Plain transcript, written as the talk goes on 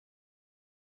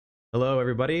Hello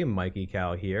everybody, Mikey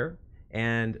Cow here,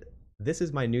 and this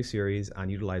is my new series on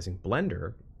utilizing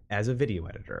Blender as a video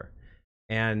editor.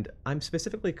 And I'm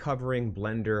specifically covering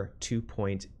Blender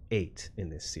 2.8 in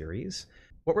this series.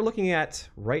 What we're looking at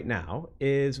right now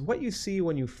is what you see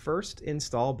when you first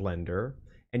install Blender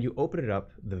and you open it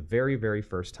up the very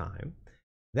first time.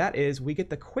 That is, we get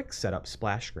the quick setup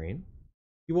splash screen.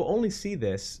 You will only see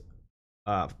this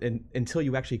until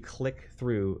you actually click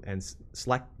through and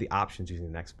select the options using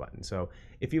the next button. So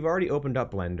if you've already opened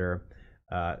up Blender,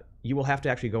 you will have to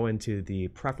actually go into the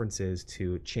preferences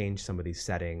to change some of these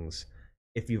settings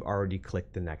if you've already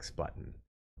clicked the next button.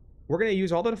 We're going to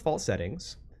use all the default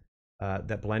settings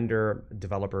that Blender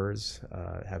developers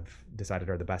have decided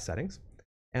are the best settings,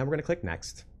 and we're going to click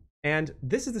Next. And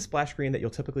this is the splash screen that you'll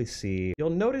typically see.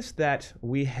 You'll notice that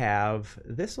we have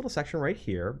this little section right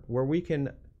here where we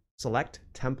can select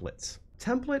templates.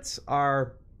 Templates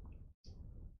are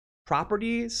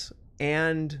properties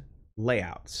and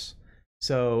layouts.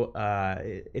 So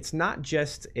it's not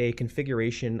just a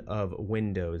configuration of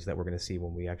windows that we're going to see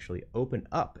when we actually open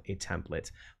up a template,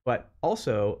 but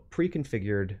also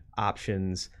pre-configured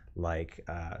options like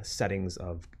settings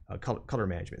of color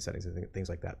management settings and things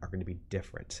like that are going to be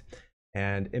different.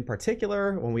 And in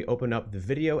particular, when we open up the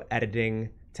video editing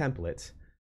template,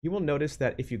 you will notice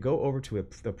that if you go over to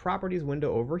the properties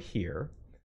window over here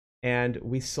and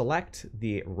we select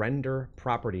the render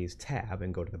properties tab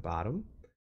and go to the bottom,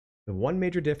 the one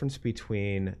major difference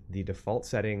between the default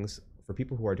settings for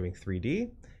people who are doing 3D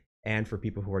and for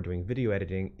people who are doing video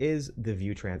editing is the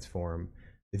view transform.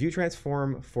 The view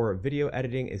transform for video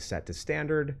editing is set to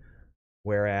standard,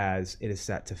 whereas it is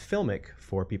set to Filmic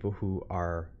for people who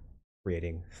are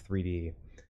creating 3D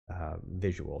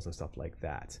visuals and stuff like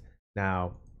that.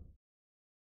 Now,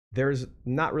 there's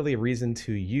not really a reason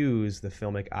to use the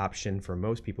Filmic option for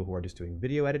most people who are just doing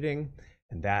video editing,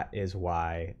 and that is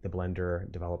why the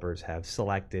Blender developers have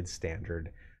selected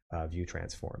standard view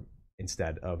transform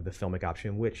instead of the Filmic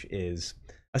option, which is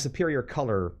a superior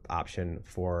color option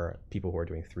for people who are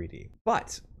doing 3D.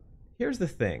 But here's the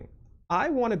thing. I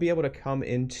want to be able to come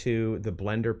into the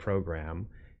Blender program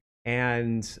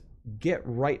and get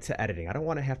right to editing. I don't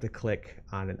want to have to click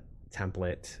on a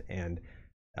template and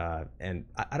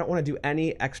I don't want to do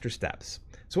any extra steps.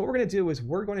 So what we're going to do is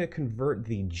we're going to convert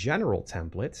the general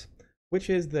template, which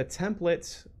is the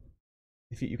template.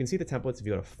 If you can see the templates if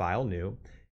you go to File, New.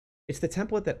 It's the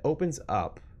template that opens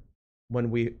up when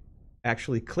we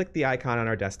actually click the icon on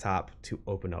our desktop to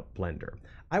open up Blender.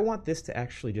 I want this to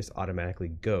actually just automatically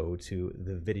go to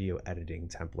the video editing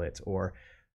template or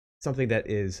something that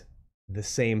is the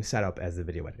same setup as the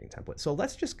video editing template. So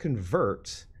let's just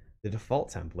convert the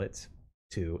default template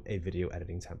to a video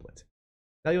editing template.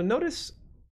 Now you'll notice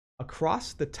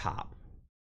across the top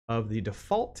of the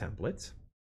default template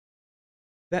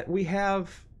that we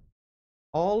have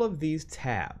all of these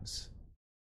tabs.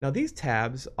 Now these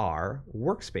tabs are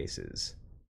workspaces.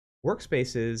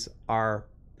 Workspaces are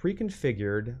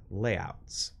pre-configured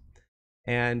layouts.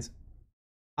 And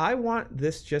I want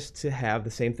this just to have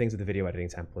the same things that the video editing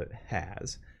template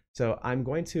has. So I'm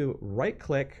going to right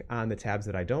click on the tabs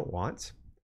that I don't want,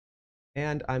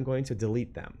 and I'm going to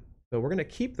delete them. So we're going to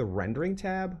keep the rendering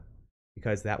tab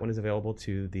because that one is available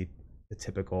to the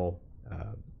typical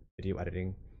video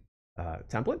editing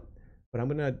template, but I'm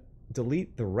going to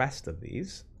delete the rest of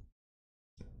these.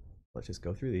 Let's just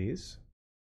go through these.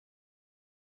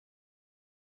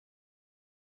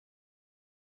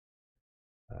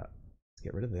 Let's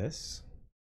get rid of this.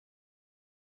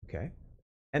 Okay.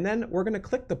 And then we're going to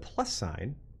click the plus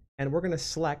sign and we're going to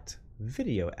select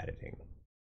video editing.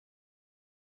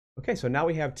 Okay, so now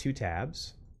we have two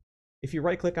tabs. If you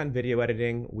right click on video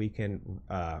editing, we can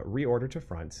reorder to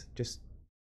front just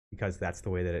because that's the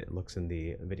way that it looks in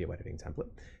the video editing template.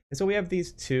 And so we have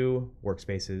these two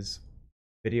workspaces,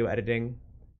 video editing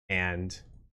and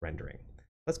rendering.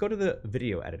 Let's go to the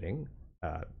video editing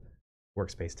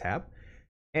workspace tab.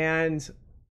 And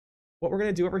what we're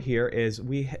going to do over here is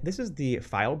this is the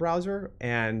file browser,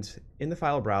 and in the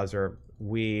file browser,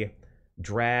 we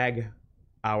drag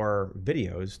our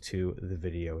videos to the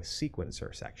video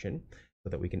sequencer section so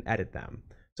that we can edit them.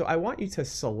 So I want you to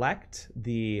select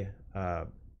the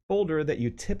folder that you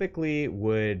typically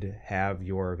would have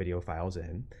your video files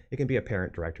in. It can be a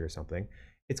parent directory or something.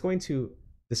 It's going to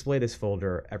display this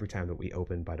folder every time that we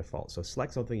open by default. So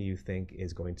select something you think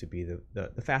is going to be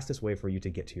the fastest way for you to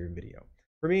get to your video.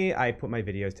 For me, I put my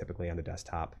videos typically on the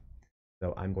desktop,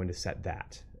 so I'm going to set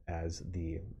that as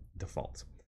the default.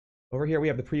 Over here we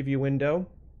have the preview window,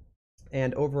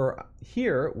 and over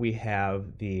here we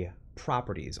have the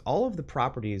properties. All of the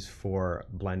properties for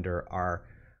Blender are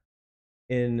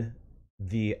in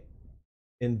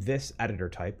in this editor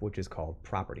type, which is called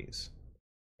properties.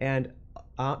 And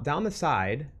down the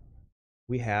side,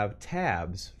 we have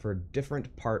tabs for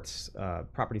different parts,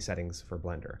 property settings for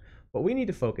Blender. What we need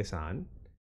to focus on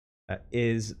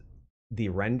is the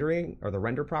rendering or the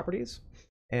render properties.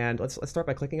 And let's start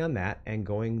by clicking on that and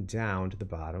going down to the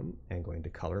bottom and going to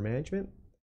color management.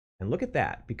 And look at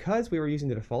that. Because we were using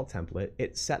the default template,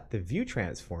 it set the view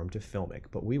transform to Filmic,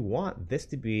 but we want this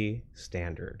to be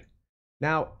standard.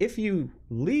 Now, if you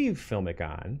leave Filmic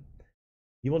on,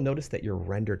 you will notice that your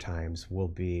render times will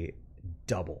be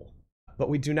double. But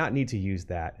we do not need to use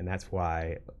that, and that's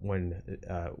why when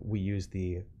we use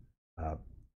the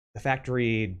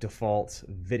factory default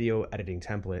video editing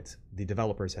template, the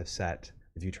developers have set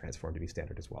the view transform to be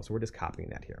standard as well. So we're just copying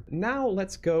that here. Now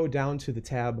let's go down to the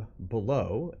tab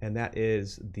below, and that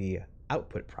is the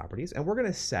output properties, and we're going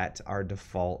to set our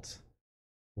default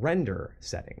render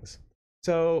settings.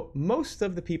 So most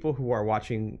of the people who are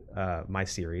watching my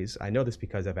series, I know this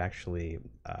because I've actually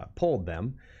polled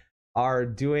them, are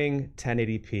doing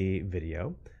 1080p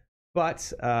video,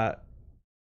 but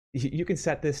you can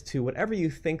set this to whatever you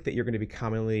think that you're going to be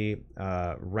commonly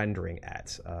rendering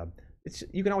at.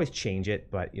 You can always change it,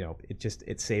 but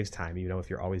it saves time. If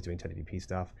you're always doing 1080p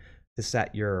stuff, to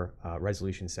set your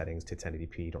resolution settings to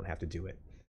 1080p, you don't have to do it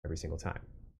every single time.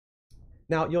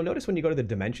 Now you'll notice when you go to the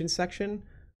dimensions section,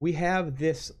 we have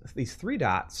these three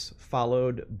dots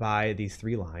followed by these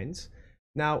three lines.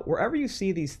 Now, wherever you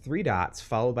see these three dots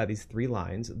followed by these three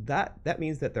lines, that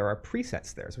means that there are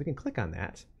presets there. So we can click on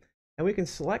that, and we can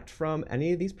select from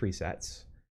any of these presets.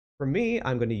 For me,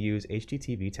 I'm going to use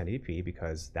HDTV 1080p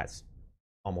because that's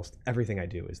almost everything I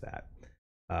do is that.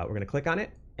 We're going to click on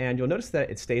it, and you'll notice that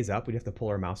it stays up. We have to pull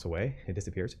our mouse away. It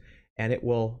disappears. And it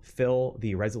will fill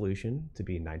the resolution to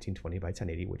be 1920 by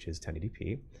 1080, which is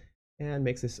 1080p, and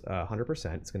makes this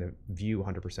 100%. It's going to view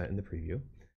 100% in the preview.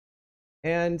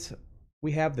 And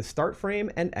we have the start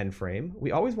frame and end frame.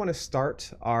 We always want to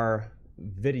start our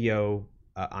video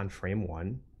on frame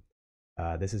 1.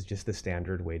 This is just the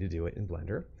standard way to do it in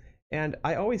Blender. And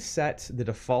I always set the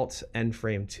default end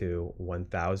frame to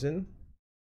 1000.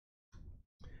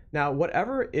 Now,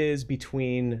 whatever is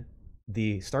between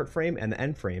the start frame and the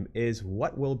end frame is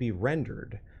what will be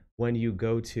rendered when you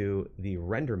go to the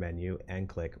render menu and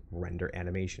click render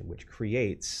animation, which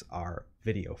creates our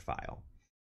video file.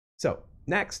 So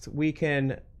next, we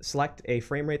can select a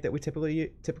frame rate that we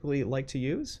typically like to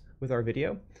use with our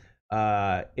video.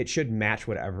 It should match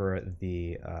whatever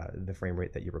the frame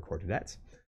rate that you recorded at.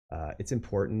 It's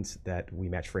important that we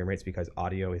match frame rates because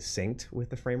audio is synced with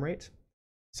the frame rate.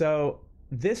 So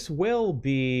this will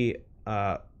be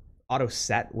auto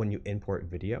set when you import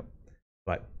video,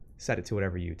 but set it to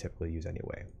whatever you typically use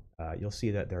anyway. You'll see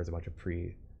that there's a bunch of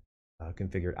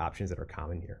pre-configured options that are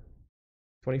common here.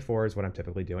 24 is what I'm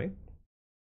typically doing.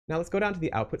 Now let's go down to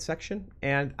the output section,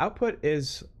 and output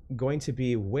is going to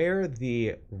be where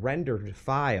the rendered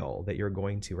file that you're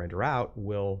going to render out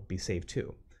will be saved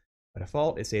to. By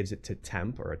default, it saves it to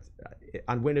temp, or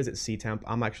on Windows it's ctemp.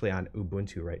 I'm actually on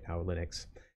Ubuntu right now, Linux,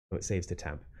 so it saves to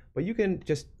temp. But you can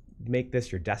just make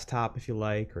this your desktop if you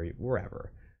like, or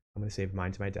wherever. I'm going to save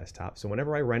mine to my desktop. So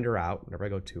whenever I render out, whenever I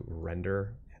go to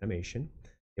render animation,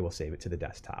 it will save it to the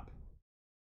desktop.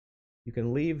 You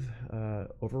can leave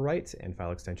overwrite and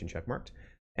file extension checkmarked.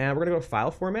 And we're going to go to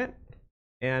file format,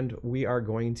 and we are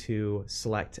going to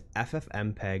select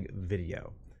FFmpeg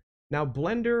video. Now,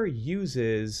 Blender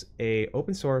uses an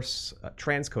open source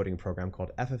transcoding program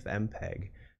called FFmpeg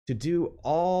to do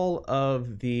all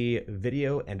of the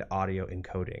video and audio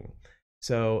encoding.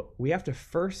 So we have to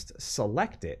first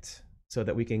select it so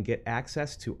that we can get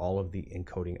access to all of the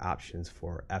encoding options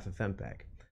for FFmpeg.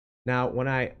 Now, when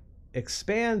I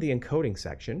expand the encoding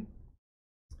section,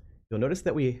 you'll notice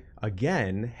that we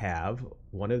again have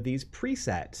one of these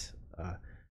preset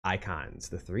icons,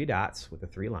 the three dots with the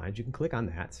three lines. You can click on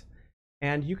that,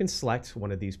 and you can select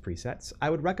one of these presets. I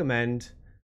would recommend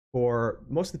for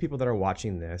most of the people that are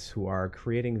watching this who are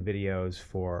creating videos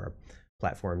for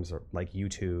platforms like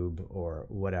YouTube or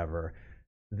whatever,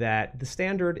 that the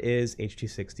standard is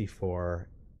H264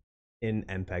 in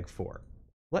MPEG 4.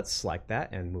 Let's select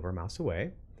that and move our mouse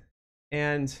away.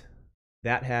 And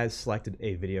that has selected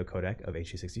a video codec of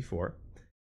H264.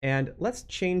 And let's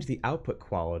change the output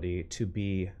quality to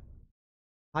be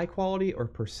high quality or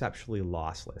perceptually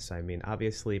lossless. I mean,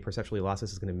 obviously, perceptually lossless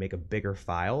is going to make a bigger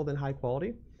file than high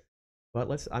quality, but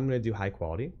I'm going to do high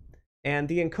quality. And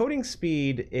the encoding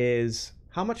speed is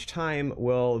how much time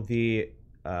will the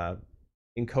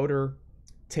encoder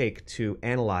take to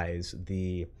analyze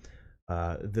the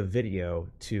video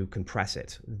to compress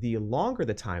it. The longer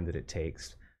the time that it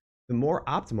takes, the more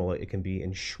optimal it can be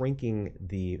in shrinking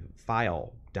the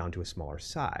file down to a smaller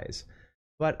size.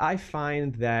 But I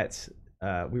find that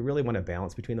we really want to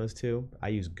balance between those two. I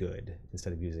use good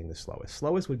instead of using the slowest.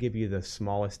 Slowest would give you the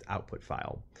smallest output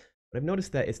file. But I've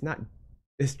noticed that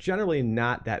it's generally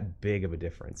not that big of a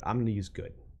difference. I'm going to use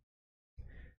good.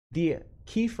 The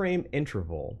keyframe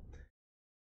interval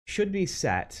should be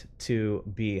set to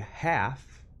be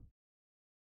half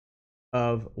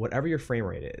of whatever your frame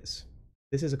rate is.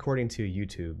 This is according to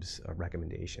YouTube's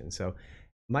recommendation. So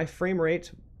my frame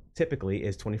rate typically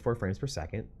is 24 frames per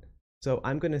second. So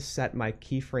I'm going to set my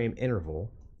keyframe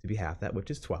interval to be half that,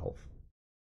 which is 12.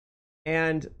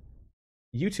 And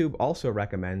YouTube also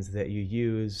recommends that you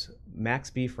use max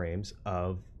B frames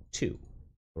of 2.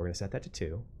 We're going to set that to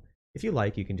 2. If you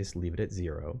like, you can just leave it at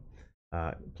 0,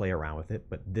 play around with it,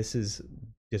 but this is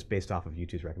just based off of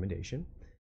YouTube's recommendation.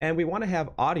 And we want to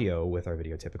have audio with our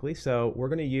video typically, so we're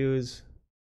going to use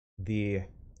the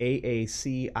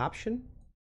AAC option.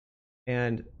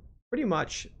 And pretty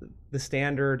much the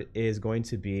standard is going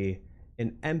to be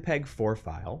an MPEG 4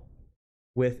 file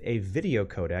with a video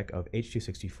codec of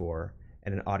H264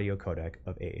 and an audio codec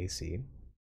of AAC.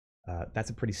 That's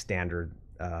a pretty standard,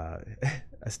 a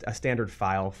standard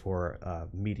file for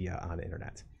media on the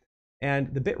internet.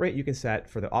 And the bitrate you can set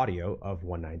for the audio of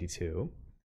 192.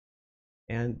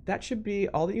 And that should be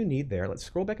all that you need there. Let's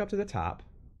scroll back up to the top.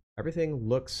 Everything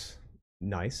looks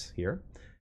nice here.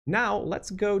 Now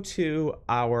let's go to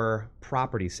our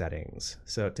property settings.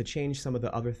 So to change some of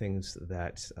the other things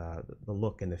that the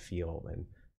look and the feel and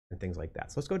things like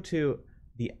that. So let's go to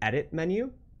the edit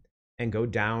menu and go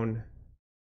down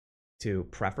to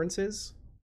preferences.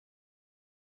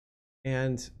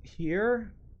 And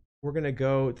here we're going to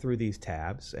go through these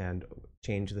tabs and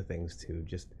change the things to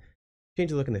just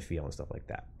change the look and the feel and stuff like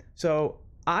that. So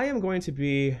I am going to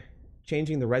be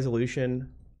changing the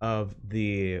resolution of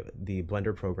the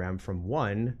Blender program from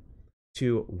 1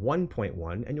 to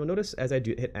 1.1, and you'll notice as I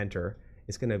hit enter,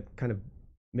 it's going to kind of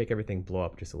make everything blow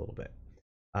up just a little bit.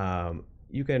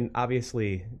 You can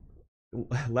obviously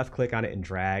left click on it and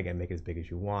drag and make it as big as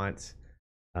you want,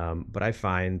 but I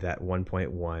find that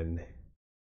 1.1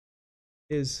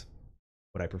 is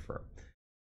what I prefer.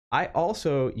 I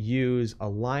also use a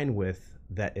line width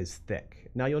that is thick.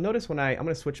 Now you'll notice when I'm going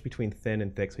to switch between thin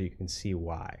and thick so you can see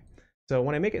why. So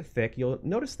when I make it thick, you'll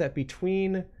notice that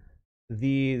between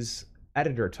these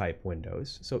editor type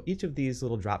windows, so each of these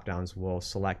little drop downs will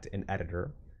select an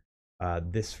editor.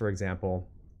 This, for example,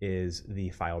 is the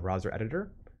file browser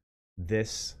editor.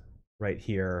 This right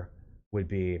here would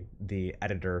be the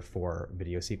editor for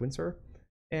video sequencer,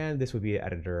 and this would be an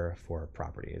editor for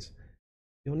properties.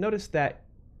 You'll notice that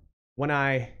when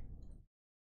I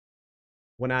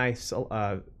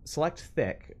select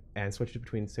thick and switch it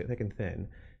between thick and thin,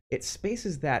 it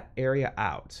spaces that area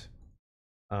out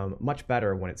much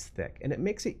better when it's thick. And it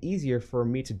makes it easier for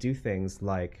me to do things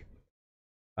like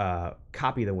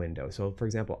copy the window. So for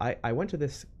example, I went to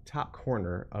this top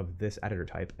corner of this editor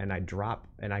type and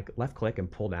I left click and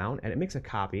pull down and it makes a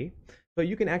copy. So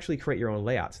you can actually create your own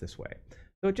layouts this way.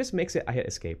 So it just makes it, I hit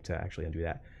escape to actually undo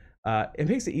that. It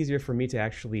makes it easier for me to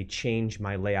actually change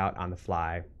my layout on the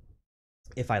fly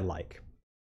if I like.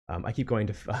 I keep going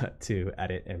to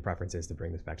edit and preferences to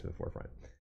bring this back to the forefront.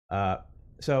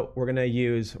 So we're going to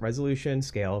use resolution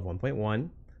scale of 1.1. We're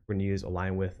going to use a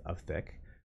line width of thick.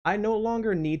 I no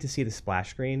longer need to see the splash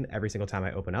screen every single time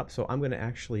I open up, so I'm going to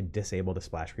actually disable the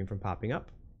splash screen from popping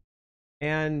up.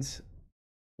 And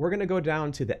we're going to go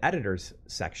down to the editors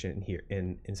section here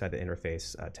inside the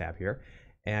interface tab here.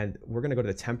 And we're going to go to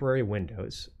the temporary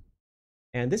windows.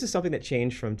 And this is something that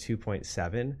changed from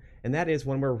 2.7. And that is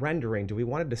when we're rendering, do we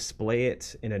want to display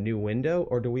it in a new window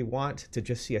or do we want to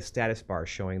just see a status bar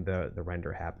showing the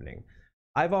render happening?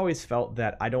 I've always felt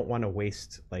that I don't want to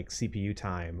waste like CPU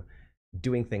time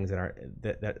doing things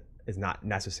that is not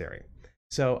necessary.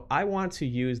 So I want to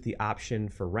use the option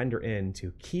for render in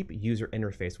to keep user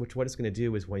interface, which what it's going to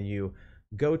do is when you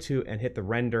go to and hit the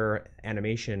render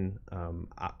animation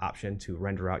option to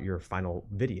render out your final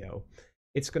video,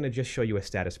 it's going to just show you a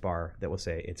status bar that will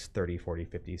say it's 30, 40,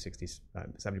 50, 60,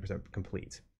 70%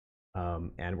 complete.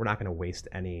 And we're not going to waste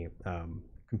any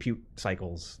compute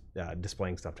cycles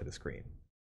displaying stuff to the screen.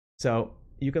 So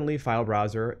you can leave file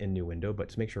browser in new window, but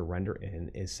to make sure render in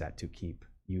is set to keep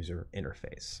user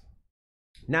interface.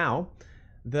 Now,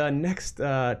 the next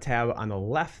tab on the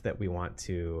left that we want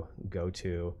to go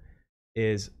to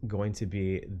is going to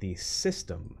be the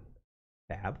system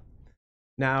tab.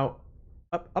 Now,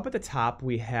 up at the top,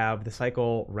 we have the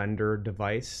cycle render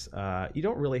device. You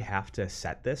don't really have to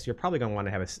set this. You're probably going to want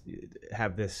to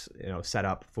have this set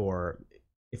up for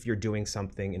if you're doing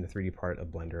something in the 3D part of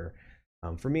Blender.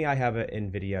 For me, I have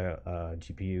an NVIDIA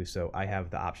GPU, so I have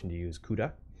the option to use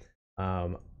CUDA.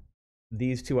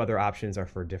 These two other options are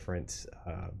for different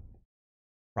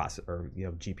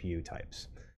GPU types.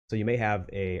 So you may have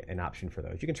an option for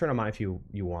those. You can turn them on if you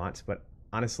want, but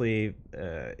honestly,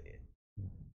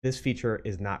 this feature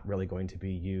is not really going to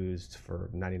be used for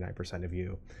 99% of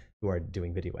you who are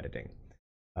doing video editing.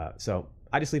 So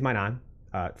I just leave mine on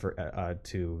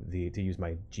to use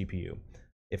my GPU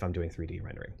if I'm doing 3D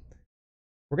rendering.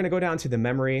 We're going to go down to the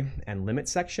memory and limit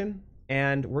section,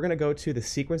 and we're going to go to the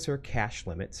sequencer cache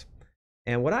limit.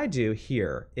 And what I do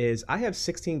here is I have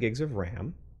 16 gigs of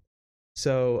RAM.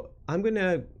 So I'm going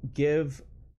to give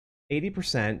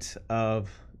 80% of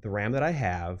the RAM that I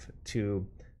have to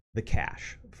the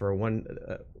cache. For one,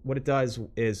 what it does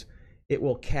is it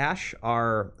will cache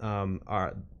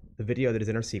the video that is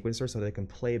in our sequencer so that it can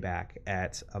play back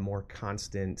at a more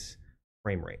constant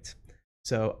frame rate.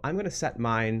 So I'm going to set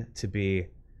mine to be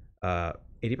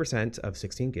 80% of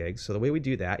 16 gigs. So the way we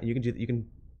do that, you can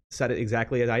set it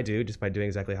exactly as I do just by doing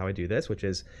exactly how I do this, which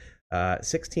is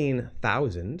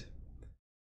 16,000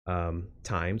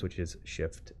 times, which is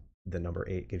shift, the number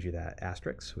 8 gives you that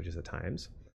asterisk, which is a times,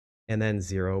 and then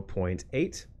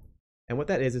 0.8. And what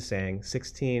that is saying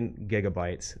 16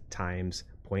 gigabytes times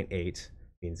 0.8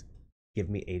 means give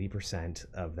me 80%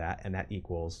 of that, and that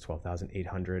equals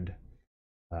 12,800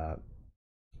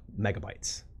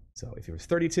 megabytes. So if it was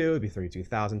 32, it'd be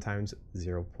 32,000 times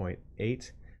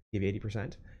 0.8, give you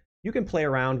 80%. You can play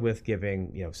around with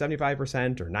giving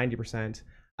 75% or 90%.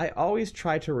 I always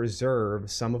try to reserve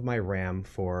some of my RAM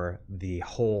for the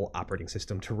whole operating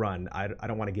system to run. I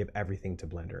don't want to give everything to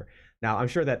Blender. Now, I'm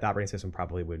sure that the operating system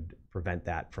probably would prevent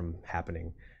that from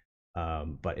happening,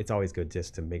 but it's always good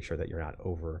just to make sure that you're not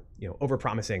over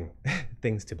promising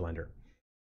things to Blender.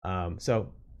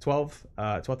 So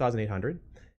 12,800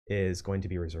 is going to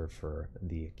be reserved for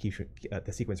the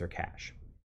sequencer cache.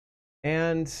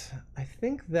 And I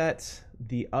think that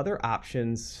the other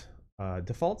options,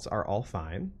 defaults are all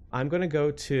fine. I'm going to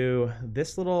go to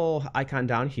this little icon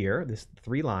down here, this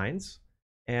 3 lines,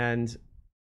 and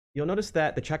you'll notice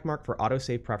that the check mark for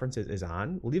autosave preferences is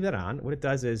on. We'll leave that on. What it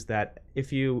does is that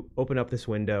if you open up this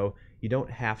window, you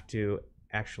don't have to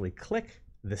actually click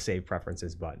the Save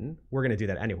Preferences button. We're going to do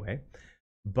that anyway,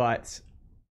 but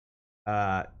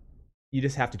you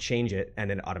just have to change it, and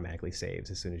then it automatically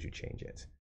saves as soon as you change it.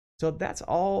 So that's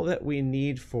all that we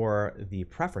need for the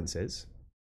preferences.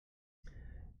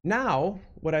 Now,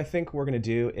 what I think we're going to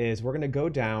do is we're going to go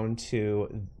down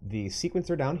to the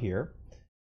sequencer down here,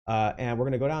 and we're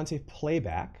going to go down to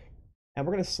Playback, and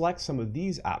we're going to select some of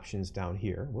these options down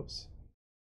here. Whoops.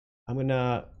 I'm going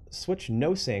to switch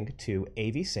No Sync to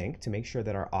AV Sync to make sure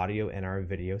that our audio and our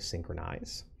video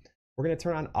synchronize. We're going to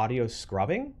turn on audio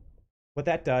scrubbing. What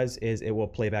that does is it will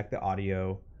play back the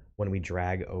audio when we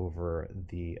drag over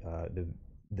the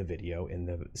video in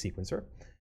the sequencer.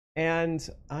 And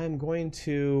I'm going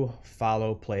to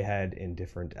follow Playhead in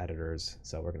different editors.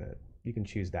 So you can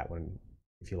choose that one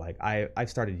if you like. I've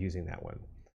started using that one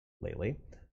lately.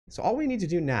 So all we need to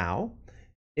do now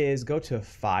is go to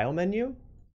File menu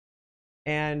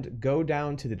and go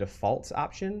down to the Defaults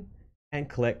option and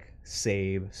click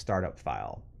Save Startup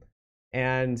File.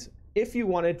 And if you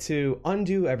wanted to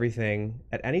undo everything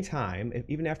at any time,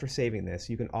 even after saving this,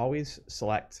 you can always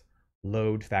select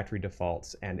Load Factory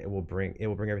Defaults, and it will bring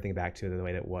everything back to the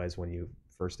way that it was when you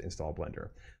first installed Blender.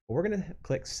 But we're going to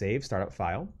click Save Startup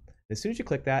File. As soon as you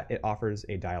click that, it offers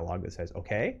a dialog that says,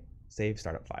 OK, save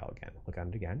startup file again. Look at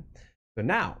it again. So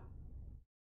now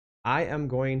I am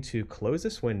going to close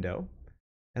this window,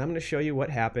 and I'm going to show you what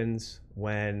happens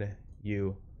when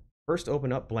you first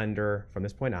open up Blender from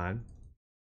this point on.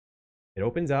 It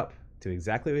opens up to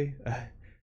exactly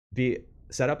be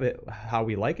set up how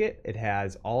we like it. It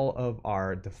has all of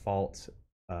our default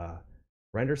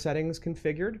render settings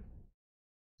configured.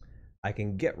 I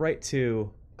can get right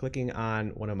to clicking on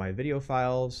one of my video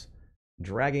files,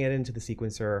 dragging it into the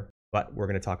sequencer, but we're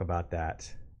going to talk about that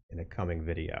in a coming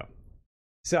video.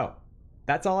 So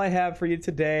that's all I have for you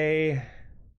today.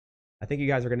 I think you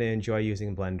guys are going to enjoy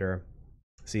using Blender.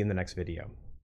 See you in the next video.